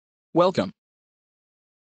Welcome.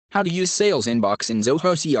 How to use Sales Inbox in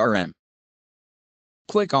Zoho CRM.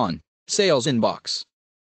 Click on Sales Inbox.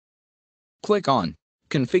 Click on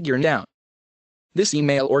Configure Now. This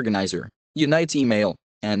email organizer unites email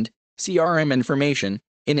and CRM information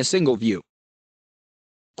in a single view.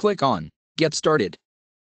 Click on Get Started.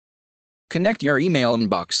 Connect your email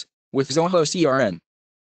inbox with Zoho CRM.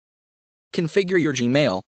 Configure your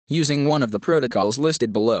Gmail using one of the protocols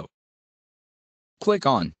listed below. Click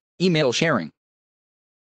on Email Sharing.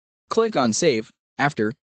 Click on Save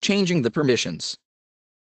after changing the permissions.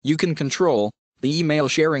 You can control the email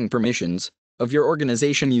sharing permissions of your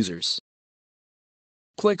organization users.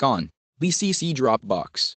 Click on BCC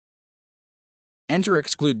Dropbox. Enter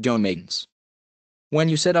exclude domains. When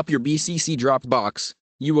you set up your BCC Dropbox,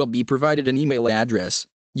 you will be provided an email address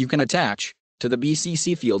you can attach to the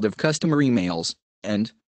BCC field of customer emails,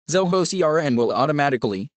 and Zoho CRM will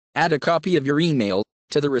automatically add a copy of your email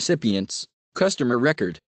to the recipient's customer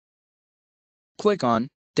record. Click on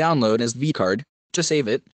Download as vCard to save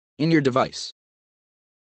it in your device.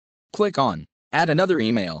 Click on Add another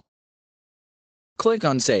email. Click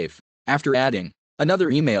on Save after adding another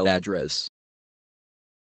email address.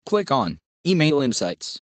 Click on Email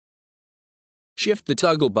Insights. Shift the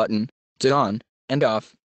toggle button to On and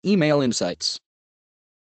Off Email Insights.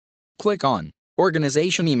 Click on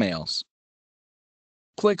Organization Emails.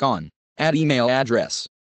 Click on Add Email Address.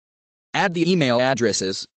 Add the email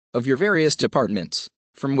addresses of your various departments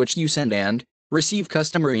from which you send and receive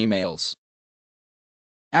customer emails.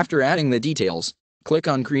 After adding the details, click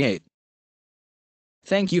on Create.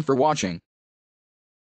 Thank you for watching.